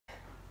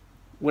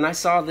When I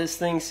saw this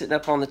thing sitting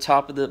up on the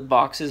top of the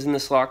boxes in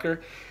this locker,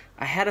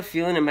 I had a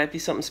feeling it might be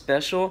something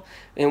special.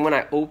 And when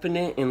I opened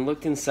it and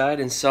looked inside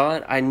and saw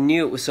it, I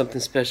knew it was something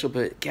special.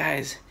 But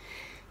guys,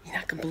 you're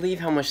not gonna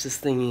believe how much this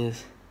thing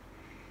is.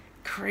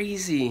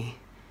 Crazy.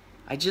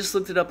 I just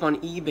looked it up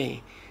on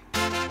eBay.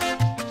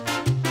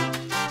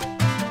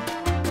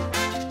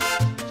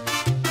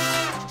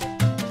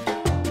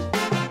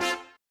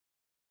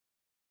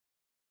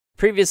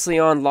 Previously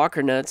on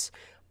Locker Nuts,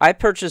 I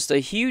purchased a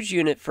huge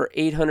unit for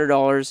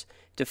 $800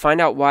 to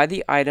find out why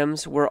the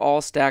items were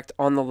all stacked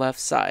on the left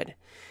side.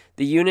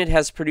 The unit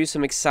has produced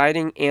some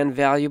exciting and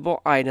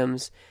valuable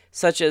items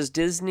such as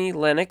Disney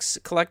Lennox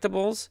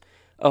collectibles,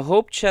 a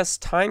Hope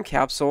Chest time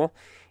capsule,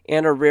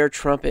 and a rare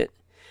trumpet.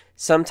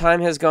 Some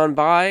time has gone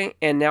by,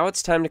 and now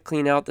it's time to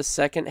clean out the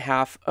second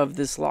half of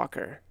this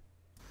locker.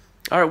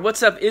 Alright,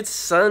 what's up? It's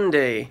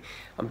Sunday.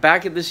 I'm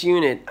back at this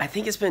unit. I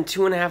think it's been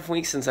 2.5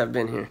 weeks since I've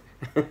been here.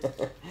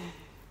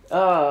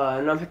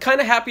 And I'm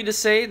kind of happy to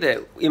say that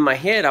in my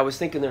head I was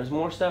thinking there was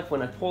more stuff.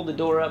 When I pulled the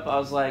door up, I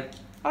was like,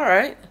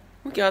 alright,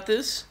 we got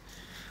this.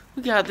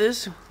 We got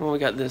this. Well, we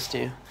got this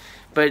too.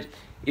 But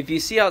if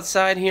you see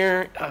outside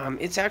here,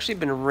 it's actually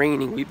been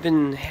raining. We've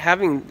been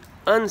having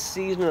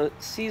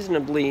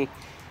unseasonably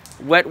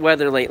wet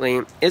weather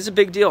lately. It's a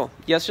big deal.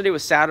 Yesterday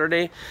was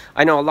Saturday.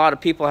 I know a lot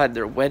of people had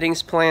their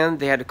weddings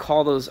planned. They had to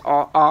call those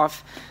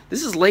off.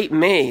 This is late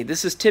May.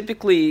 This is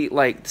typically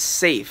like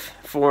safe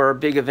for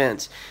big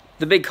events.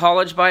 The big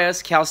college by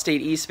us, Cal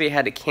State East Bay,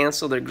 had to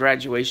cancel their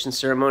graduation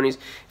ceremonies.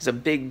 It's a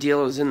big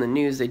deal. It was in the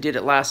news. They did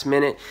it last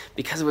minute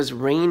because it was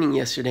raining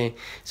yesterday.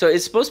 So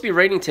it's supposed to be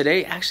raining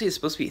today. Actually, it's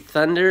supposed to be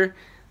thunder,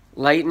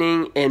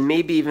 lightning, and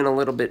maybe even a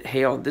little bit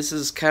hail. This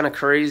is kind of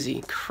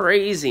crazy.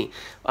 Crazy.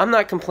 I'm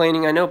not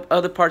complaining. I know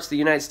other parts of the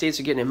United States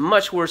are getting it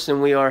much worse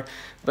than we are,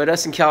 but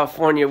us in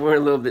California, we're a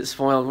little bit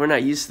spoiled. We're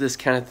not used to this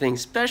kind of thing,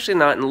 especially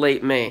not in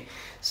late May.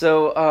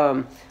 So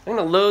I'm going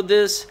to load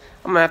this.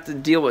 I'm going to have to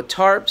deal with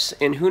tarps,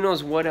 and who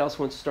knows what else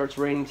once it starts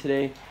raining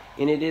today.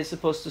 And it is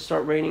supposed to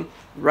start raining.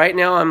 Right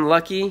now, I'm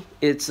lucky.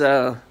 It's there's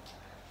a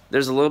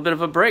little bit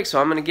of a break,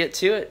 so I'm going to get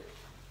to it.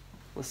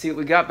 Let's see what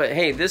we got. But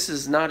hey, this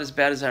is not as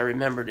bad as I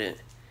remembered it.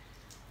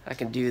 I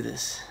can do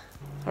this.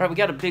 All right, we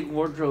got a big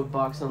wardrobe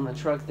box on the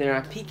truck there.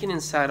 I'm peeking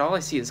inside. All I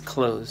see is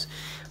clothes.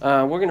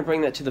 We're going to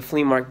bring that to the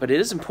flea market, but it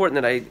is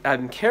important that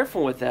I'm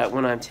careful with that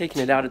when I'm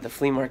taking it out at the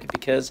flea market,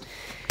 because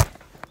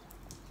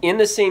in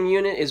the same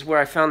unit is where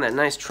I found that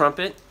nice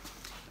trumpet.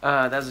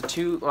 That's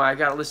a I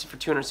got it listed for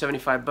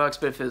 $275,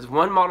 but if it was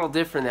one model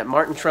different, that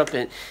Martin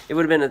trumpet, it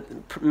would have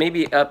been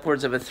maybe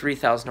upwards of a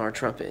 $3,000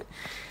 trumpet.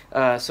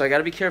 So I got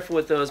to be careful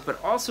with those.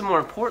 But also, more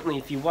importantly,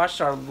 if you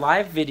watched our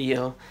live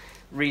video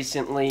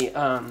recently,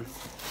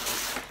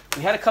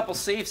 we had a couple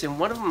safes, and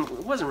one of them,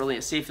 it wasn't really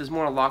a safe, it was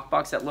more a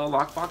lockbox, that little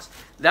lockbox.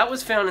 That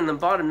was found in the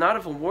bottom, not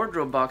of a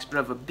wardrobe box, but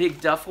of a big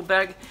duffel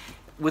bag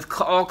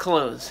with all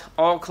clothes.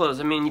 All clothes.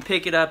 I mean, you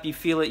pick it up, you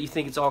feel it, you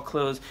think it's all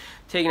clothes.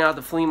 Taken out of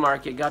the flea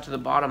market, got to the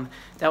bottom.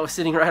 That was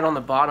sitting right on the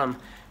bottom.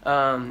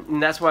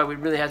 And that's why we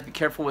really have to be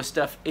careful with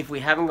stuff if we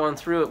haven't gone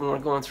through it when we're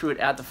going through it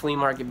at the flea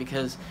market,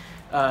 because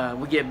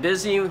we get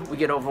busy, we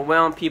get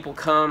overwhelmed, people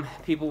come,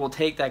 people will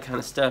take that kind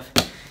of stuff,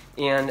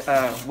 and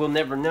we'll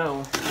never know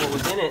what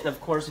was in it. And of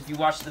course, if you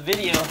watch the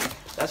video,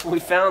 that's what we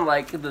found,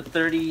 like the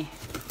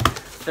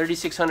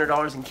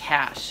 $3,600 in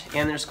cash,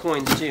 and there's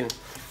coins too.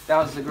 That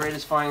was the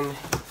greatest find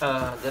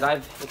that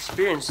I've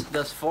experienced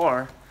thus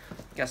far.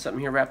 Got something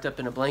here wrapped up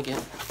in a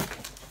blanket.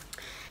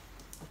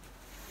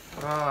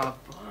 Oh,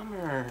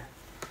 bummer.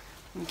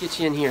 Let me get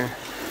you in here.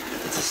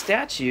 It's a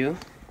statue.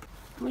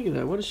 Look at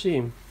that, what a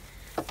shame.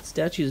 The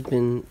statue's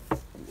been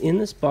in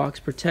this box,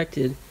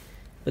 protected,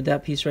 but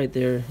that piece right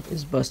there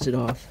is busted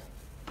off.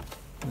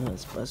 Oh,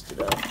 it's busted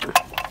up.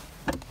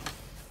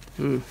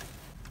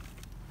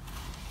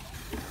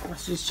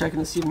 Let's just checking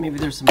to see if maybe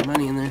there's some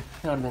money in there.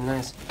 That would have been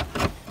nice.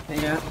 But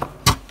yeah,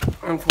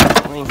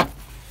 unfortunately,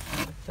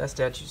 that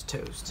statue's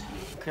toast.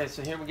 Okay,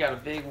 so here we got a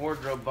big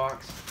wardrobe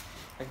box.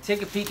 I can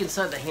take a peek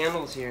inside the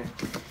handles here,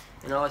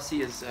 and all I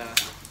see is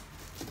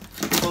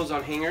clothes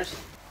on hangers.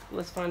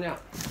 Let's find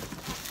out.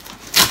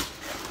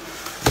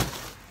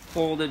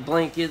 Folded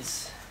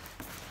blankets.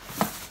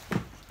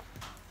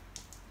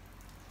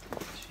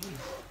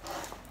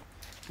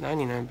 Jeez.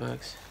 99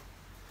 bucks.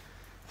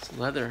 It's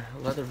leather, a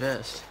leather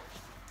vest.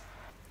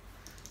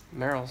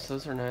 Merrells,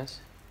 those are nice.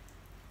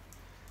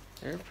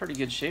 They're in pretty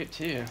good shape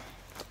too.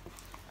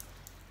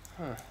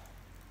 Huh.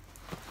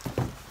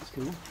 That's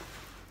cool.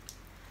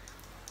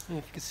 And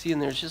if you can see in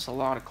there, it's just a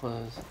lot of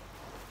clothes.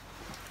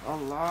 A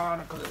lot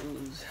of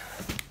clothes.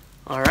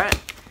 Alright,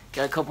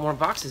 got a couple more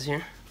boxes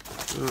here.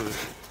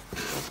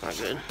 That's not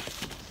good.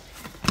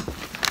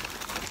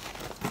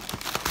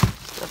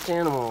 Stuffed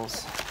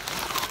animals.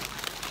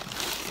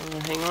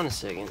 Hang on a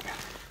second.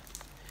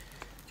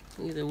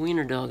 Look at the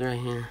wiener dog right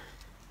here.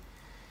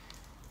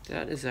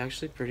 That is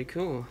actually pretty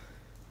cool.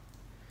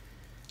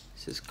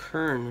 This is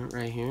Kern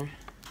right here.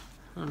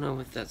 I don't know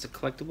if that's a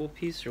collectible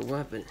piece or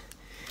what, but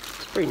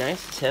it's pretty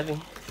nice. It's heavy.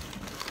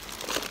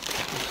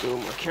 Let's be a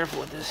little more careful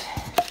with this.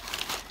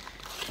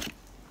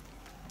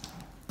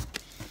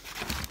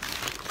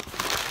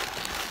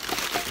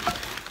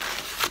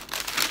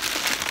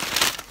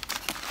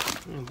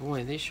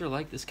 they sure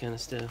like this kind of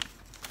stuff.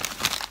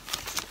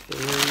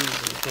 Fairies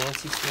and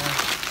fancy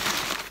stuff.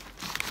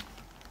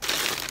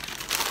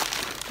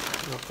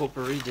 A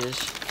potpourri dish.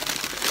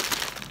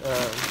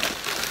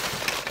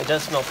 It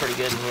does smell pretty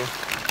good in here,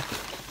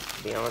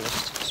 to be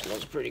honest. It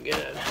smells pretty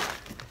good.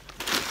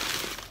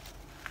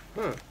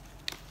 Huh.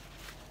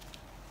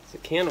 It's a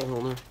candle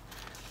holder.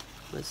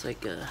 It's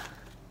like a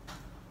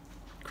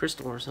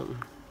crystal or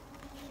something.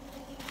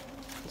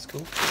 That's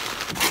cool.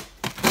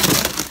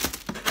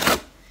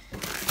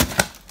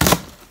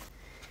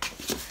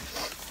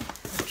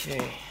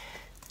 Okay.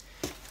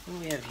 What do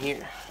we have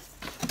here?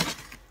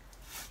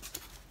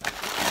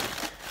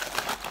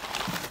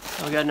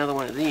 Oh, we got another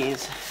one of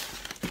these.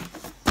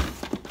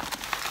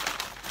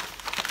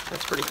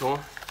 That's pretty cool.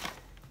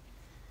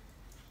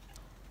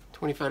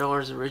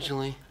 $25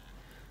 originally.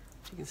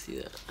 You can see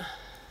that.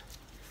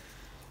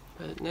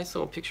 But nice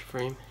little picture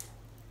frame.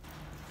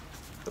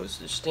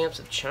 Postage stamps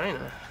of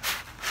China.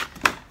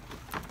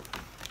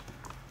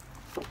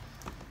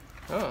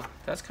 Oh,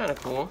 that's kind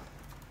of cool.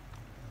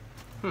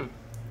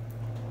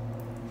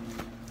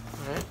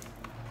 Alright.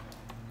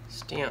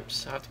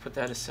 Stamps. I'll have to put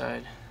that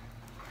aside.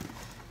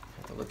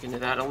 Have to look into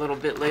that a little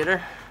bit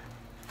later.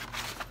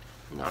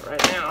 Not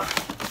right now.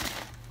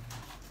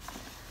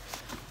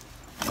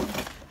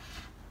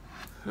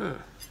 Huh.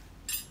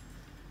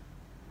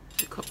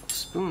 A couple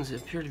spoons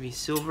that appear to be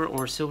silver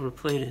or silver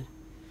plated.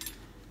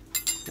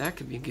 That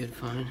could be a good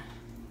find.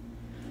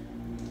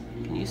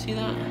 Can you see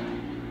that?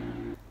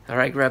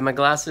 Alright, grab my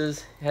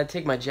glasses. I had to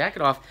take my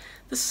jacket off.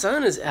 The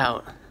sun is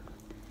out.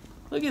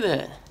 Look at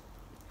that.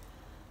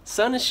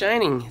 Sun is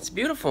shining. It's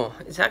beautiful.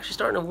 It's actually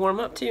starting to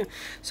warm up too.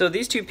 So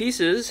these two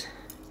pieces,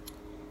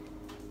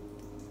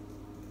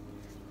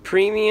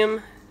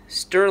 Premium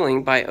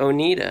Sterling by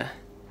Oneida.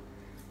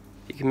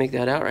 You can make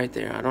that out right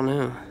there. I don't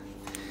know.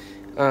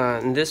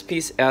 And this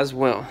piece as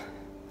well.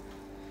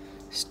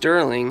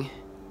 Sterling.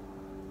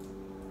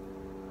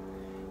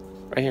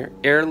 Right here.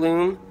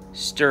 Heirloom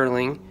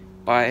Sterling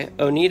by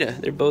Oneida.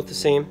 They're both the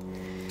same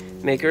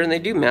maker and they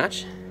do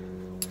match.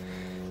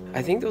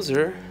 I think those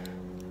are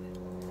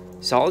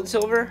solid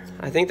silver.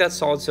 I think that's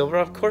solid silver.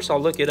 Of course I'll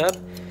look it up,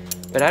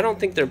 but I don't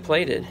think they're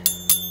plated.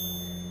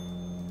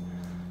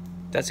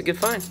 That's a good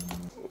find.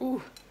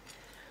 Ooh.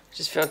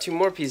 Just found two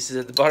more pieces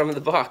at the bottom of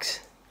the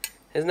box.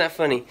 Isn't that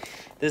funny?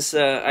 This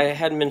I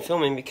hadn't been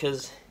filming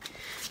because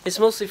it's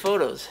mostly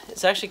photos.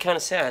 It's actually kind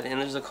of sad,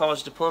 and there's a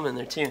college diploma in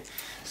there too.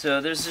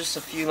 So there's just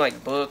a few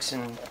like books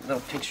and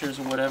little pictures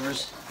or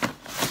whatever's.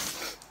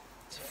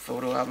 It's a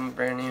photo album,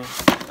 brand new.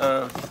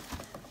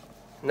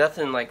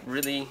 Nothing like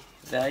really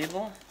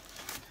valuable,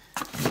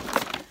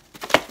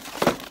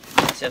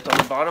 except on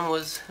the bottom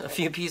was a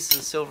few pieces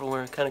of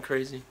silverware. Kind of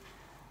crazy.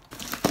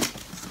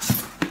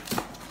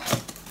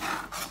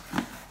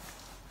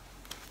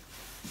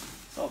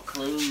 It's all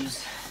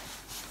closed.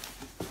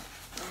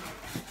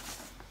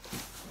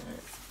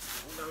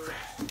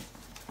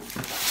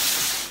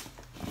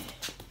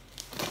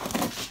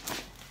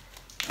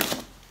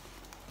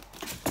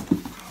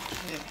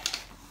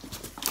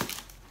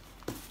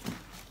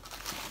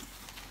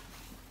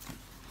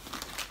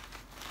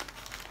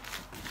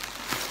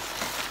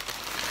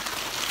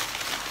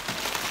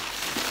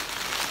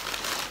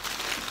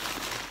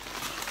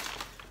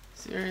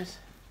 Serious?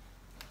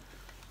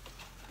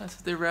 That's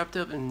what they wrapped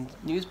up in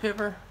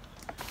newspaper?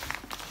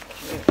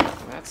 Okay,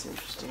 well, that's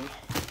interesting.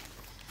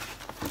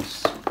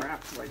 It's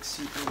wrapped like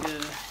super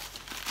good.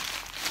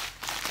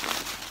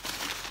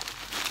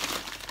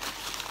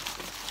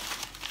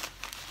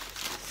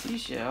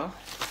 Seashell.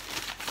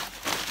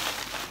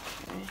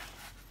 Okay.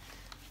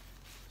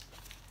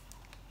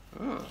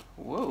 Oh,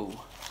 whoa.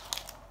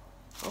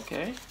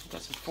 Okay,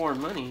 got some foreign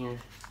money here.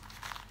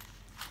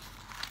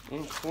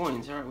 And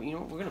coins. Alright, well, you know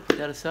what? We're going to put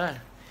that aside.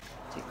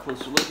 Take a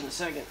closer look in a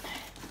second.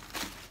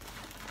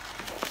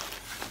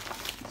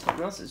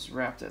 Something else is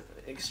wrapped up.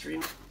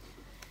 Extreme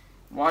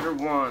water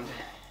wand.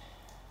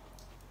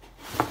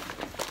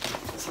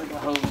 It's like a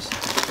hose.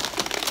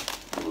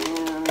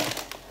 And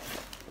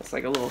it's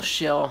like a little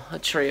shell, a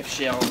tray of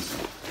shells.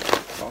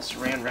 It's all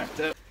saran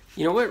wrapped up.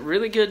 You know what?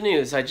 Really good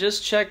news. I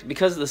just checked,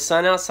 because of the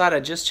sun outside, I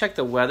just checked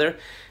the weather.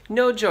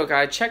 No joke,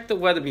 I checked the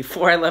weather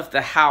before I left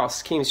the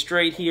house. Came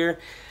straight here.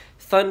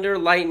 Thunder,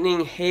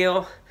 lightning,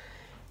 hail.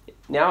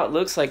 Now it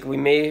looks like we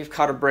may have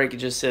caught a break. It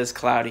just says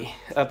cloudy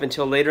up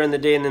until later in the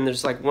day, and then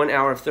there's like 1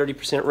 hour of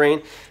 30%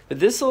 rain. But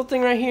this little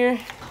thing right here,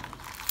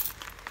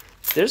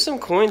 there's some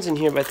coins in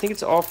here, but I think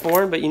it's all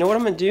foreign. But you know what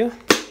I'm going to do?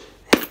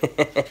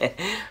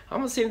 I'm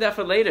going to save that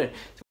for later.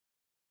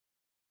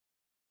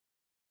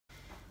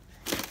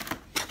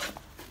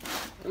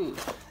 Ooh,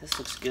 this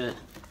looks good.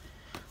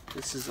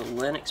 This is a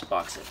Lennox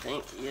box, I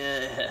think.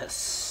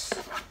 Yes.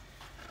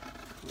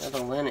 Another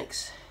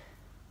Lennox.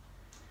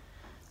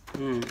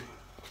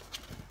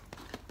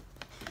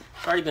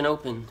 It's already been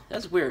opened.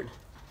 That's weird.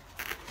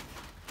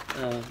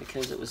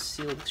 Because it was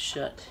sealed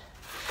shut.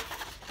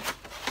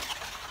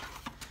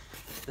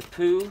 The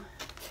Pooh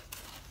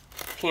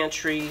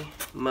Pantry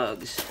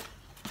mugs.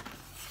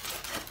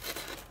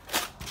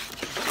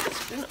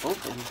 It's been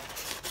opened.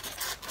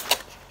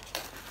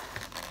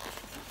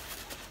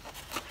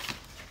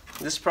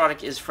 This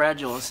product is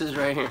fragile. It says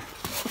right here.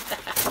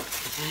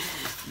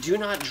 Do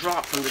not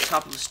drop from the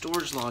top of the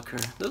storage locker.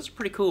 Those are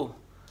pretty cool.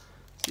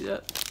 See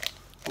that?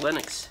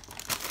 Lennox.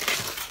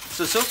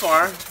 So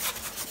far,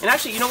 and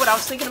actually, you know what? I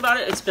was thinking about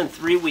it. It's been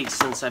 3 weeks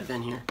since I've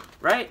been here,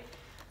 right?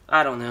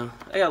 I don't know.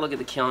 I gotta look at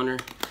the calendar.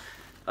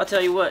 I'll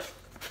tell you what.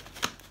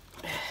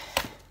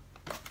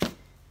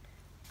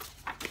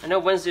 I know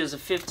Wednesday was the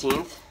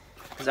 15th,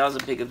 because that was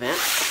a big event.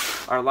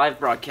 Our live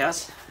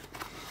broadcast.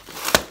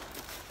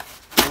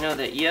 I know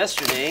that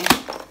yesterday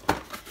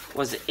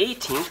was the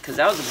 18th, because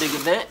that was a big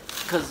event,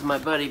 because my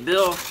buddy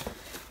Bill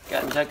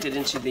got inducted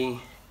into the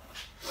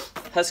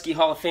Husky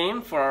Hall of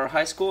Fame for our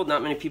high school.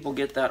 Not many people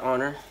get that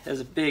honor. It was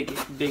a big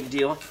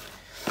deal.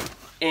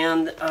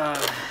 And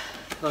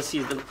let's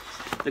see,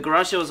 the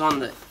garage sale was on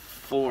the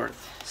 4th,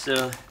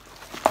 so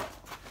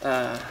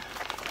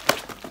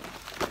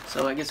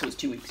I guess it was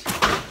 2 weeks.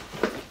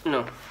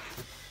 No,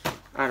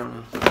 I don't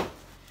know.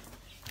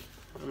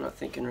 I'm not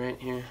thinking right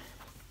here.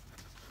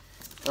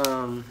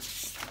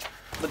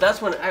 But that's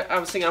when I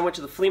was thinking I went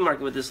to the flea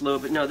market with this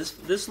load, but no,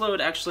 this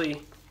load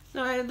actually,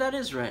 no, that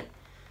is right.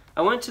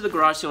 I went to the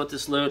garage sale with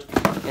this load,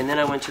 and then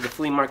I went to the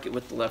flea market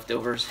with the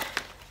leftovers,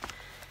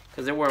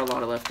 because there were a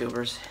lot of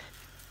leftovers.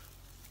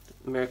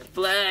 American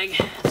flag,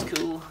 that's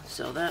cool.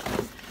 Sell that.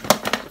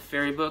 The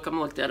fairy book, I'm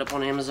gonna look that up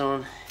on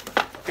Amazon.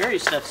 Fairy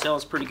stuff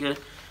sells pretty good.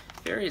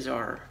 Fairies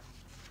are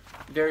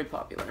very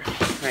popular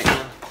right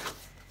now.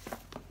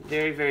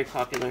 Very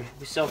popular.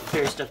 We sell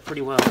fairy stuff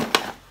pretty well.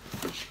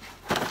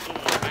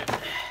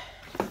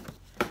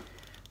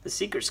 The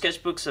Secret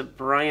Sketchbooks of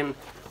Brian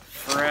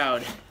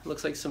Froud.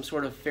 Looks like some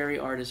sort of fairy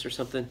artist or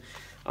something.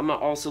 I'm gonna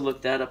also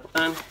look that up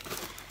on.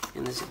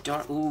 And this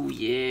dark, ooh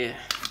yeah.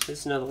 This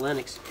is another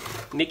Lennox.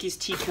 Mickey's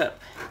Teacup.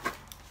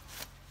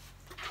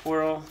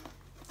 Twirl.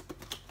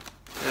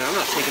 Yeah, I'm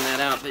not taking that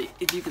out, but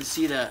if you can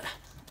see that.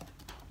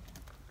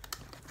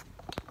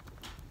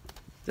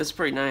 That's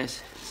pretty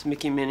nice. It's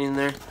Mickey and Minnie in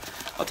there.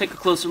 I'll take a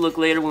closer look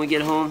later when we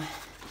get home.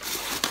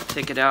 I'll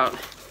take it out.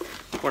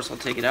 Of course I'll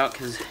take it out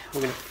because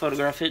we're going to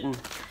photograph it and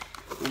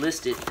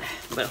list it.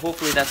 But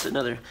hopefully that's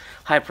another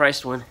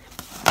high-priced one.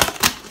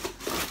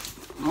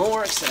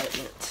 More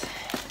excitement.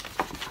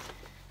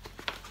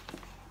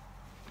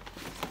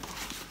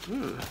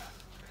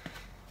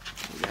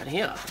 We got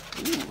here.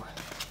 Ooh.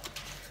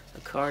 A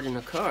card and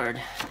a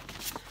card.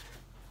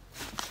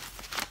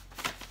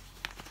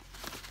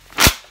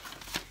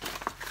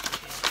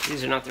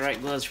 These are not the right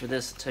gloves for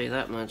this, I'll tell you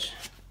that much.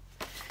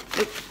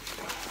 Oop.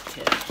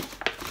 Okay.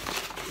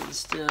 Good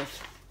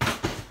stuff.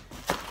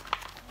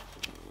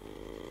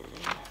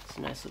 It's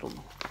a nice little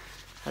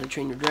How to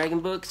Train Your Dragon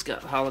book. It's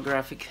got a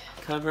holographic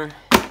cover.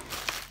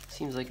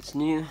 Seems like it's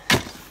new.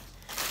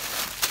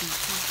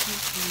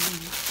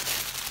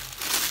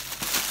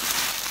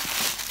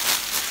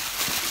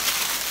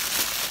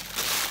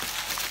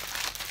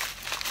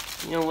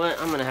 You know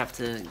what? I'm gonna have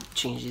to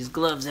change these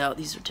gloves out.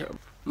 These are terrible.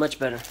 Much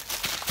better.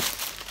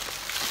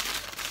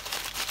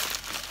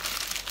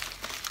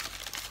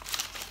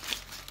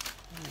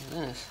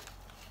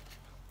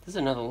 This is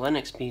another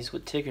Lennox piece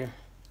with Tigger.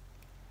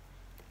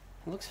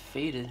 It looks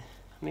faded.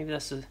 Maybe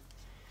that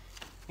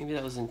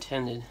was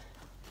intended.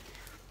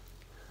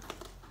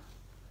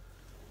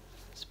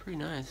 It's pretty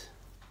nice.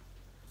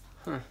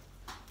 Huh.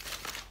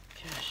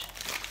 Gosh.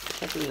 I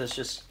can't believe that's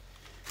just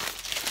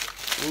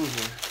in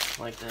here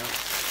like that.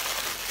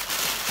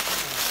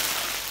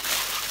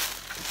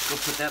 Let's go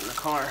put that in the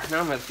car. Now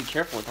I'm gonna have to be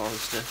careful with all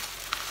this stuff.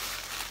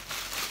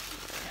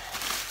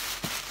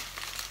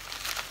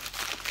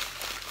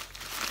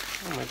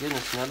 Oh my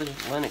goodness, another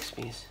Lennox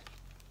piece.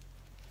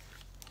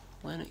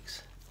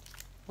 Lennox.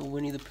 Oh,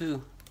 Winnie the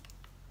Pooh.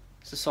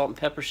 It's a salt and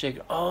pepper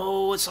shaker.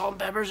 Oh, it's salt and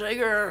pepper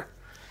shaker!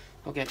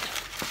 Okay. I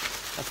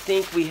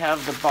think we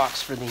have the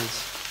box for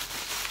these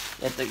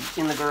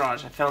in the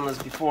garage. I found those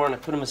before and I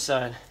put them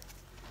aside.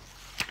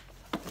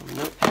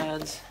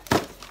 Notepads.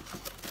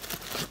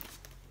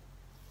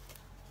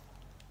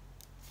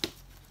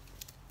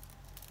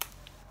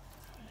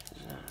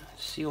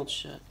 Sealed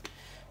shut.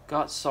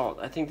 Got salt.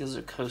 I think those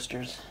are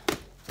coasters.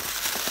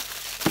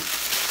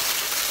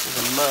 There's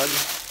a mug.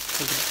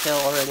 You can tell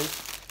already.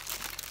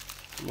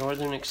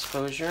 Northern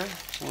Exposure.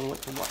 Oh,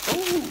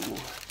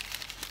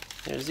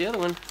 there's the other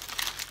one.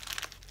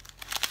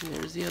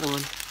 There's the other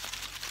one.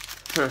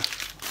 Huh.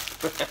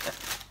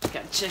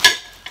 Gotta check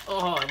it.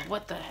 Oh,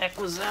 what the heck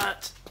was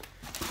that?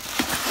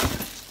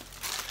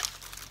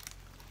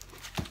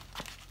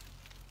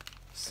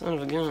 Son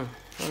of a gun.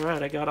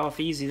 Alright, I got off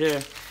easy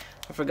there.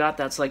 I forgot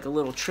that's like a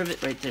little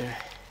trivet right there.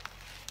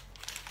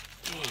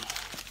 Dang.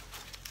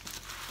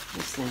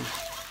 This thing.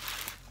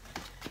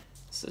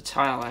 It's a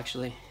tile,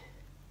 actually.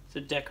 It's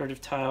a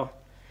decorative tile.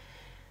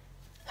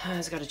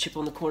 It's got a chip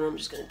on the corner. I'm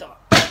just going to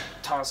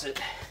toss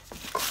it.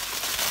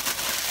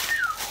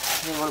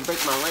 I don't want to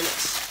break my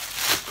Lennox.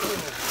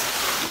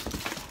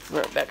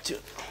 Right back to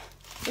it.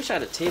 Wish I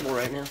had a table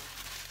right now.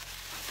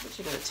 Wish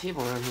I got a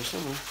table around here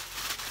somewhere.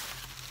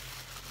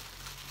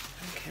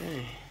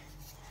 Okay.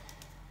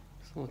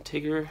 This little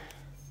Tigger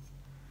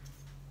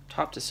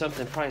top to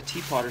something, probably a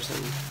teapot or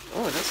something.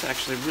 Oh, that's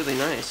actually really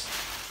nice.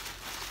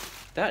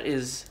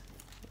 That's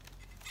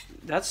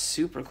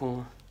super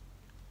cool.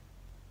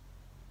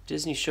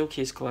 Disney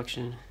Showcase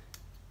Collection.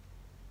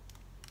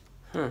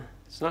 Huh.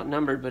 It's not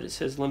numbered, but it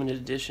says limited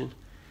edition.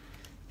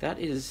 That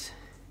is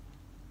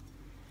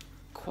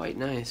quite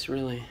nice,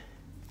 really.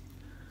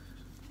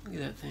 Look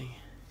at that thing.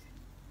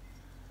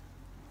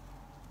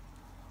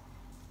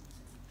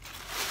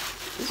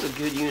 This is a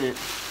good unit.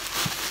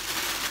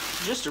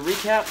 Just to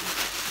recap,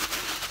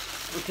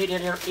 we paid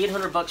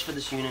 $800 for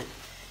this unit,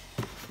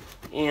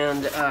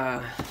 and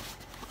that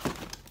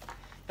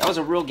was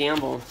a real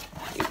gamble.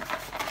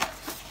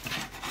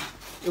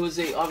 It was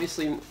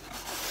obviously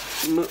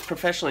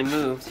professionally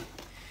moved.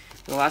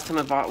 The last time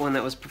I bought one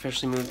that was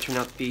professionally moved turned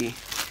out to be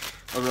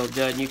a real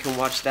dud. You can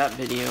watch that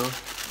video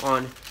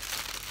on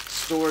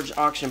Storage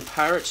Auction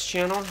Pirates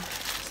channel.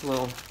 It's a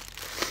little,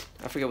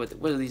 I forget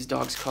what are these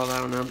dogs called, I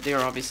don't know, but they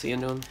are obviously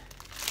into them.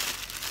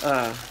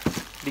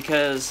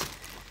 Because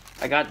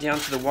I got down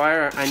to the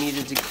wire, I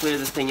needed to clear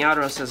the thing out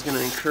or else I was going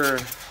to incur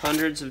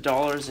hundreds of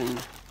dollars in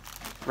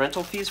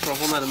rental fees for a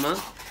whole nother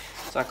month.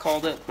 So I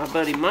called up my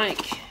buddy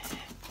Mike,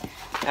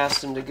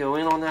 asked him to go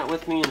in on that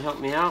with me and help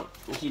me out,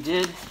 and he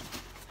did.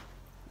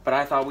 But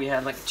I thought we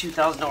had like a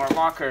 $2,000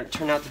 locker. It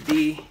turned out to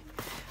be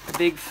a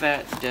big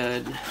fat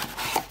dud.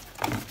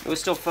 It was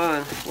still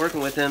fun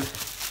working with him.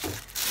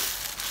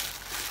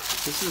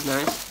 This is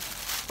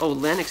nice. Oh,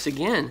 Lennox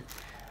again.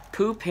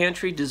 Pooh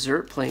Pantry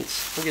dessert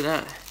plates. Look at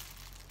that.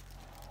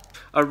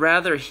 A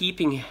rather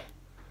heaping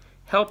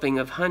helping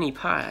of honey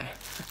pie.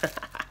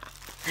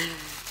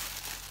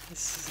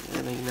 This is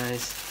really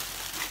nice.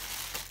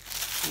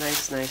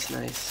 Nice, nice,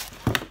 nice.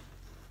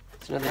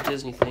 It's another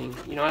Disney thing.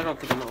 You know, I don't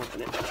think I'm gonna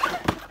open it.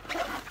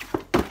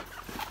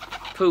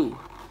 Pooh.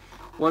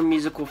 One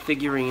musical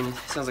figurine.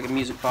 Sounds like a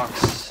music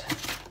box.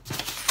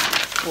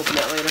 We'll open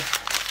that later.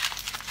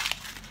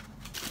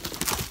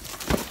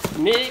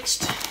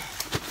 Mixed.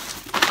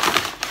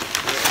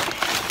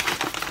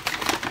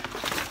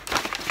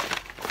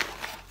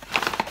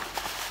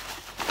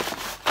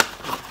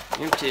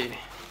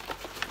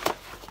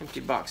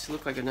 Empty box. It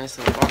looked like a nice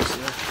little box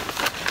there.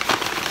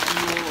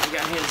 And what we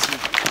got here is some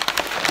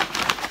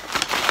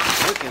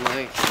looking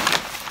like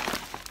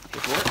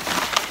paperwork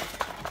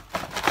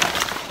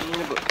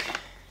and a book.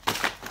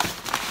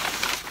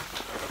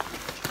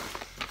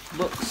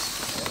 Books.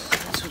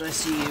 That's what I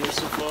see here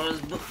so far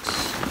as books.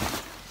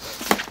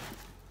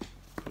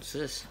 What's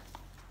this?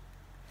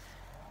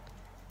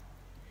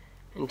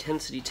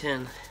 Intensity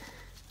 10.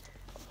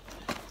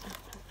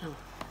 Oh.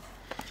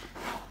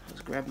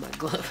 Grab my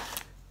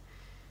glove.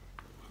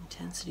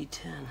 Intensity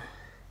 10.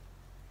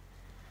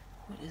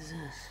 What is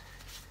this?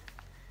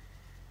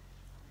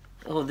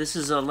 Oh, this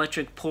is an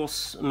electric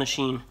pulse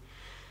machine.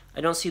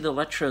 I don't see the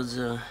electrodes.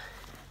 Okay,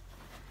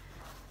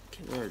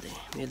 where are they?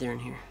 Maybe they're in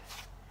here.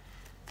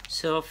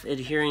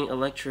 Self-adhering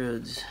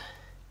electrodes.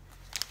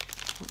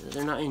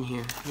 They're not in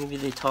here. Maybe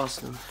they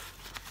tossed them.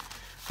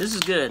 This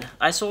is good.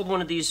 I sold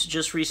one of these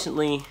just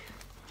recently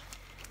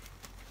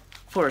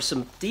for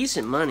some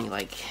decent money.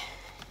 Like,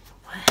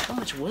 how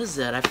much was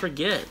that? I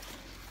forget.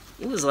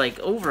 It was like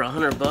over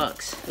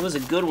 $100. It was a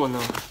good one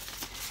though.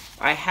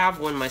 I have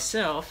one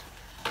myself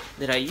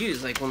that I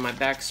use like when my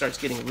back starts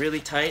getting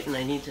really tight and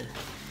I need to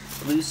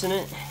loosen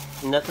it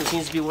and nothing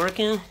seems to be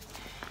working.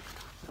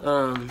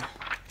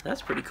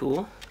 That's pretty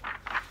cool.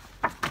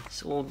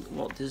 This old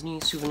Walt Disney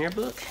souvenir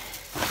book.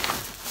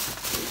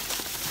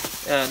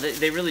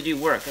 They really do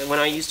work. When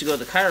I used to go to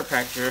the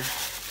chiropractor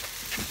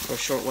for a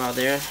short while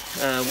there,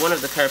 one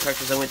of the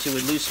chiropractors I went to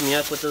would loosen me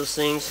up with those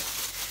things.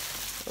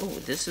 Oh,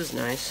 this is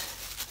nice.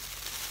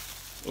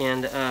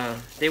 And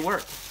they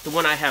work. The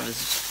one I have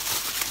is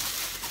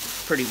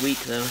pretty weak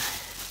though.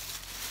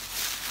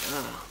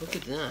 Oh, look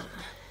at that.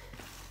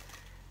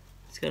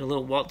 It's got a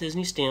little Walt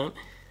Disney stamp.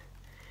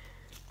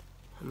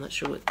 I'm not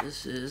sure what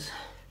this is.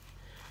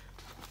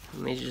 It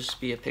may just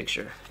be a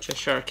picture.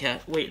 Cheshire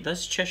Cat. Wait,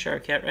 that's Cheshire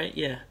Cat, right?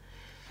 Yeah,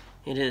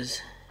 it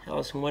is.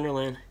 Alice in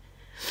Wonderland.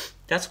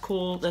 That's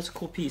cool. That's a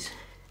cool piece.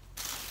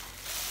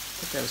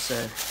 Put that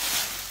aside.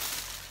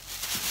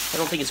 I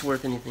don't think it's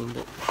worth anything,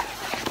 but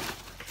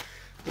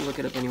we'll look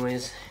it up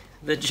anyways.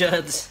 The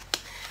Judds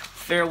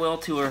Farewell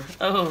Tour.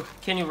 Oh,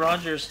 Kenny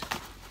Rogers.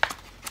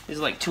 These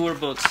are like tour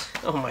books.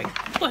 Oh my,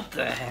 what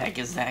the heck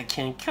is that,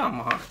 Ken?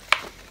 Come on.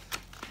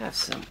 Have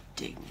some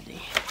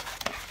dignity.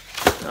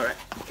 Alright.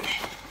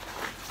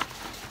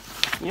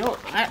 You know,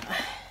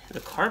 the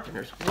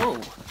Carpenters.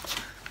 Whoa.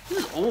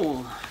 This is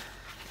old.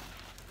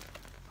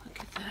 Look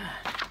at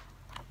that.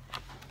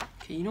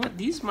 Okay, you know what?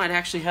 These might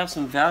actually have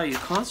some value.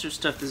 Concert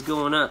stuff is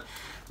going up.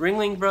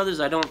 Ringling Brothers,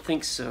 I don't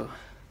think so.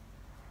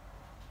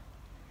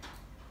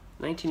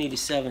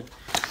 1987.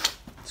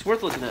 It's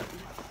worth looking at.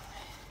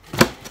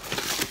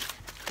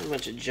 A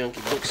bunch of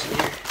junky books in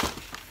here.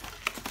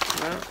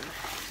 Well,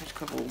 there's a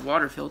couple of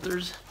water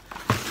filters.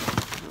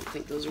 I don't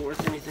think those are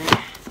worth anything.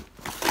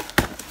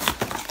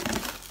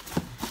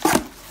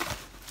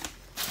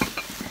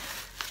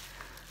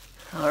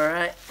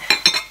 Alright.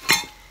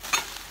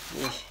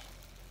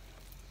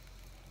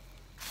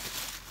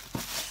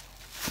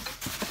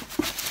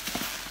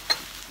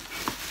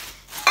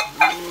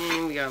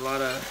 we got a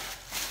lot of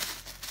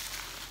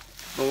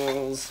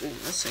bowls. Ooh,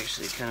 that's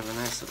actually kind of a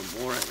nice little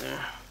bowl right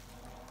there.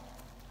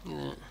 Look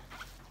at that.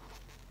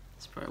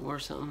 It's probably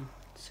worth something.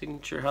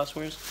 Signature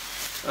housewares.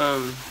 A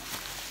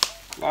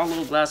lot of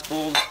little glass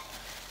bowls.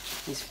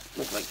 These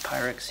look like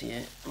Pyrex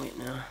yet. Wait,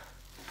 no.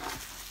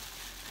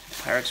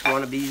 Pyrex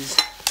wannabes.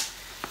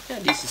 Yeah,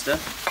 decent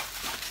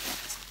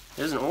stuff.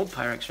 There's an old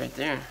Pyrex right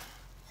there.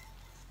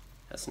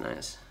 That's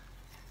nice.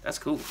 That's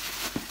cool.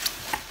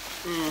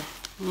 You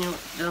know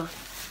what?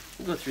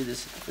 We'll go through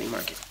this at the flea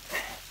market.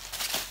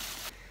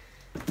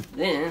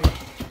 Then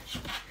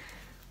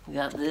we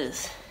got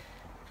this.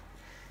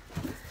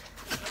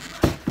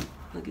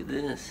 Look at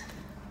this.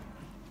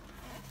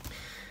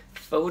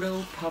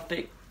 Photo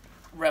puppet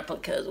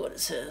replica is what it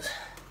says.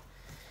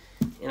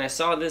 And I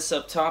saw this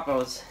up top. I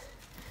was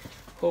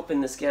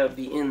hoping this guy would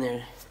be in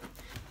there.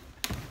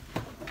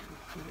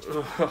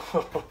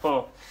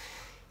 Oh,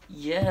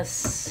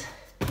 yes.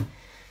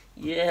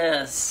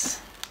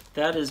 Yes.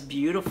 That is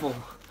beautiful.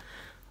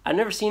 I've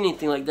never seen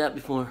anything like that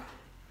before.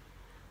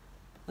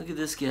 Look at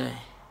this guy.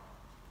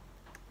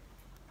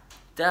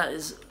 That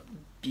is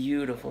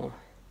beautiful.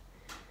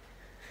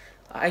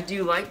 I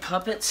do like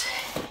puppets,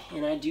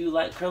 and I do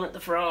like Kermit the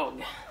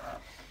Frog.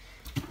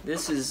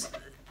 This is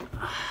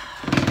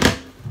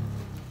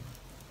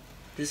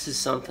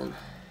something.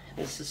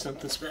 This is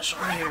something special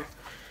right here.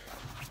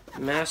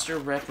 Master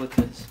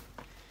replicas.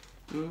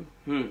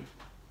 The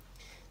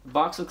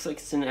box looks like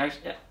it's in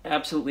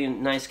absolutely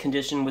nice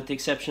condition with the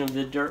exception of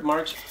the dirt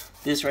marks.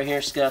 This right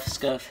here, scuff,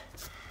 scuff,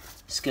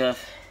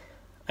 scuff.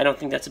 I don't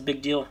think that's a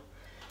big deal.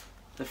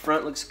 The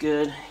front looks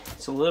good.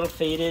 It's a little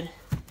faded.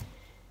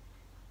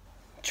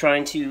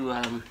 Trying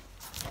to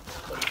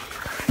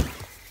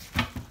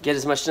get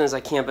as much done as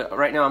I can, but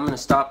right now I'm going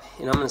to stop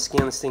and I'm going to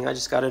scan this thing. I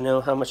just got to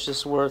know how much this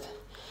is worth.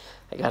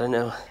 I got to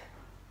know.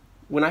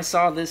 When I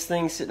saw this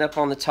thing sitting up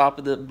on the top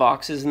of the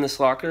boxes in this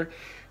locker,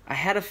 I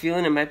had a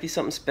feeling it might be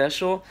something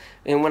special,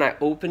 and when I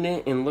opened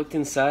it and looked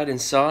inside and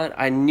saw it,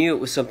 I knew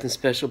it was something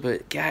special.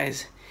 But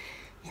guys,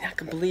 you're not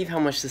going to believe how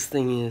much this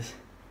thing is.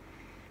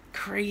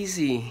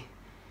 Crazy.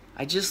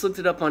 I just looked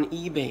it up on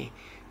eBay.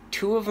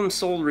 2 of them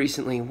sold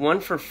recently.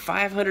 One for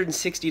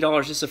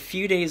 $560 just a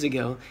few days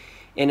ago,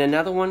 and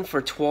another one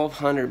for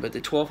 $1,200. But the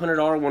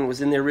 $1,200 one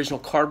was in the original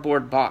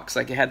cardboard box,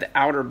 like it had the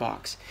outer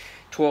box.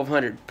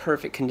 $1,200,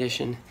 perfect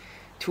condition.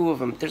 2 of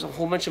them. There's a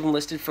whole bunch of them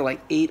listed for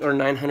like $800 or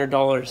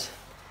 $900.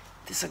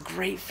 This is a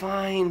great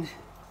find.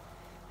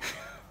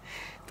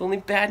 The only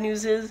bad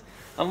news is,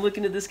 I'm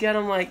looking at this guy and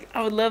I'm like,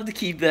 I would love to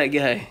keep that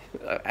guy.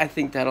 I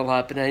think that a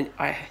lot, but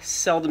I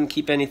seldom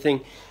keep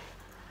anything.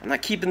 I'm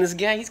not keeping this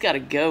guy. He's got to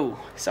go.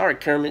 Sorry,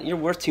 Kermit. You're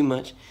worth too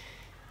much.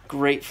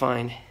 Great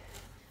find.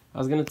 I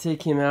was going to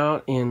take him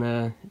out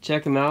and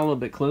check him out a little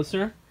bit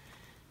closer.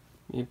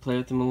 Maybe play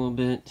with him a little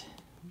bit.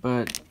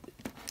 But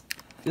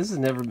this has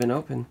never been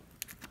open.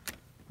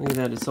 Look at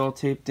that. It's all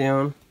taped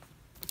down.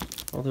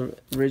 All the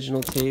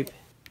original tape.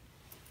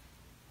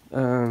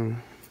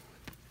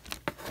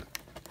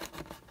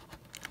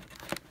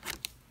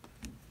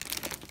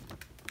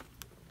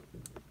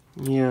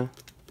 Yeah.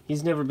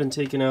 He's never been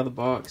taken out of the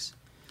box.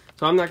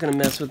 So I'm not going to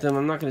mess with him.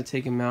 I'm not going to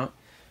take him out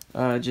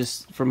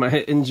just for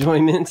my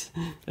enjoyment.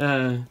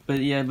 But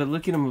yeah, but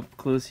look at him up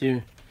close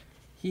here.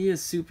 He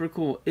is super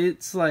cool.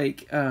 It's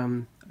like, I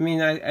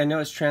mean, I know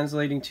it's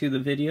translating to the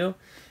video,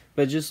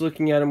 but just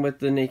looking at him with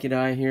the naked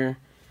eye here,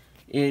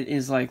 it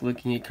is like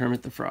looking at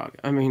Kermit the Frog.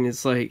 I mean,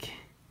 it's like,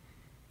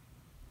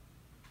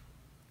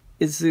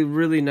 it's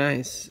really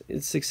nice.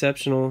 It's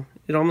exceptional.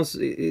 It almost,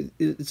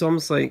 it's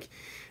almost like,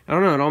 I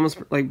don't know, it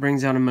almost like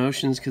brings out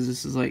emotions because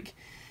this is like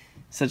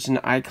such an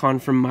icon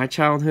from my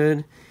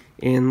childhood,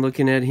 and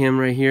looking at him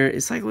right here,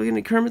 it's like looking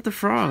at Kermit the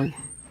Frog.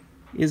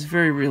 It's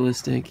very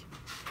realistic.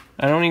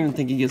 I don't even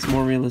think it gets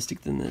more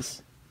realistic than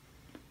this.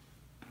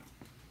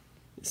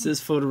 It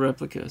says photo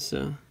replica,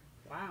 so.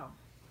 Wow.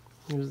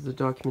 Here's the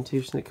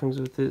documentation that comes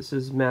with it. It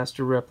says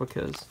master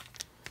replicas.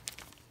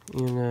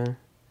 And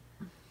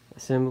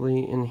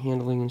assembly and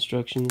handling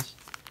instructions.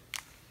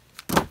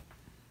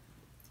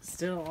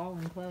 Still all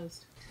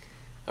enclosed.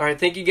 Alright,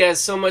 thank you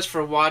guys so much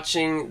for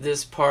watching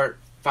this part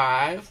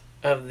 5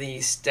 of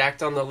the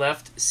Stacked on the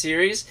Left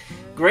series.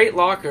 Great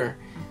locker.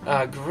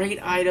 Great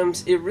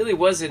items. It really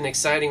was an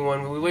exciting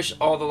one. We wish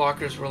all the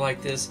lockers were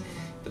like this,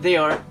 but they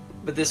aren't.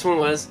 But this one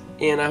was,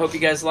 and I hope you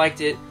guys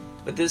liked it.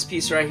 But this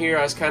piece right here,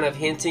 I was kind of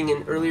hinting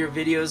in earlier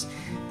videos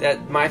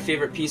that my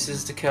favorite piece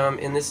is to come,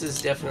 and this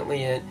is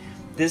definitely it.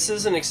 This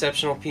is an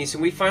exceptional piece,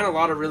 and we find a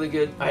lot of really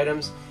good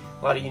items,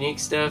 a lot of unique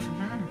stuff.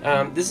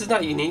 This is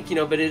not unique, you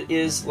know, but it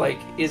is like,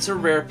 it's a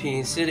rare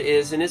piece. It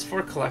is, and it's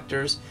for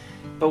collectors.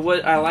 But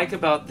what I like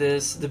about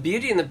this, the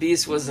Beauty and the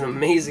Beast was an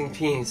amazing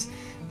piece.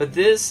 But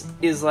this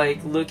is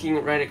like looking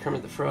right at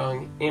Kermit the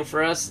Frog. And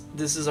for us,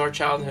 this is our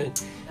childhood.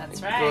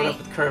 That's right. Growing up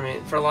with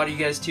Kermit. For a lot of you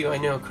guys too, I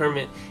know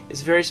Kermit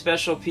is a very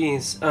special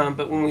piece.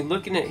 But when we're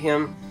looking at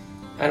him,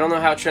 I don't know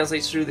how it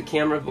translates through the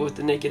camera, but with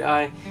the naked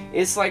eye,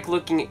 it's like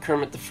looking at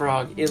Kermit the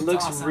Frog. It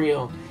looks awesome.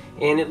 real.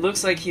 and it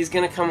looks like he's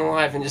gonna come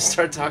alive and just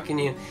start talking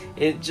to you.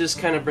 It just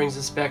kind of brings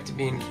us back to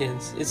being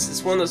kids.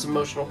 It's one of those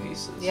emotional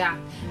pieces. Yeah,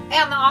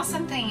 and the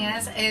awesome thing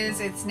is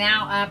it's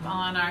now up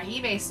on our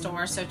eBay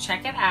store, so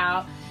check it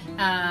out.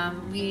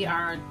 We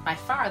are by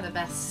far the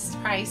best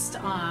priced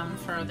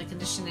for the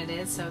condition it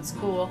is, so it's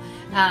cool.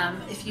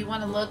 If you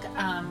want to look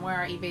where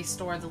our eBay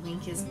store, the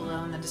link is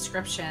below in the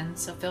description,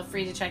 so feel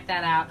free to check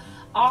that out.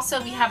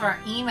 Also, we have our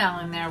email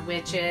in there,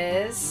 which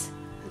is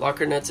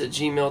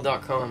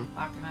lockernuts@gmail.com.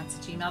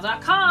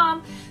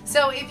 lockernuts@gmail.com.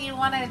 So if you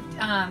want to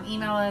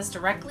email us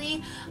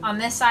directly on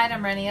this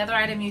item or any other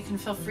item, you can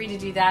feel free to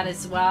do that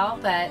as well.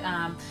 But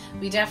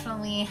we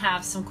definitely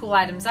have some cool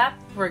items up.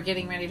 We're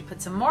getting ready to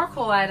put some more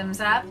cool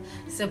items up.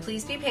 So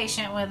please be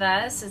patient with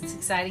us. It's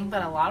exciting,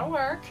 but a lot of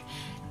work.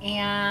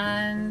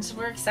 And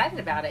we're excited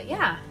about it.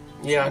 Yeah.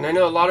 Yeah, and I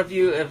know a lot of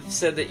you have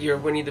said that you're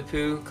Winnie the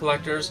Pooh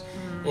collectors,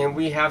 and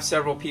we have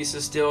several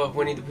pieces still of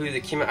Winnie the Pooh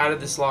that came out of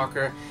this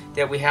locker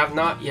that we have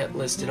not yet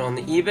listed on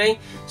the eBay.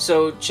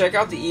 So check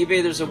out the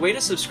eBay. There's a way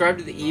to subscribe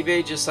to the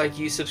eBay just like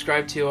you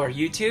subscribe to our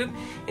YouTube.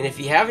 And if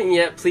you haven't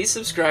yet, please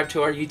subscribe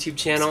to our YouTube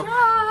channel.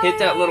 Hit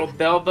that little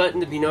bell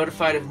button to be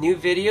notified of new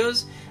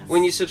videos.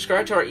 When you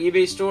subscribe to our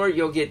eBay store,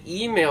 you'll get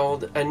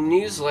emailed a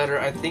newsletter.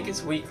 I think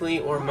it's weekly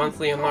or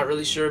monthly, I'm not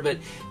really sure, but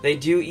they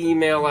do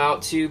email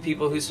out to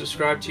people who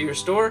subscribe to your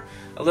store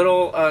a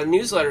little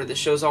newsletter that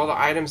shows all the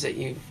items that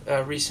you've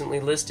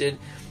recently listed.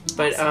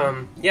 But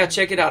yeah,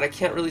 check it out. I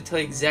can't really tell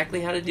you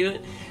exactly how to do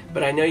it,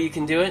 but I know you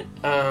can do it.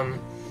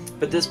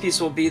 But this piece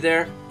will be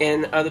there,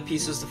 and other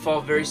pieces to fall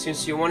very soon,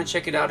 so you'll want to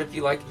check it out if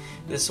you like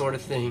this sort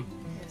of thing.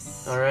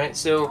 Alright,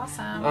 so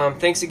awesome.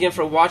 Thanks again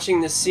for watching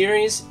this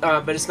series,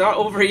 but it's not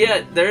over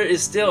yet. There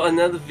is still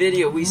another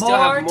video. We still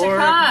have more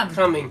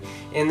coming,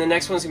 and the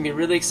next one's going to be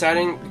really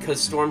exciting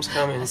because Storm's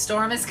coming. A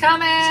storm is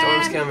coming!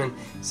 Storm's coming.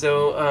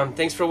 So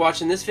thanks for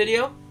watching this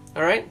video.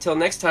 Alright, until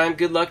next time,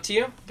 good luck to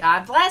you.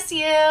 God bless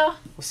you!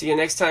 We'll see you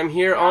next time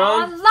here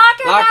on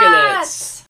Locker Nuts!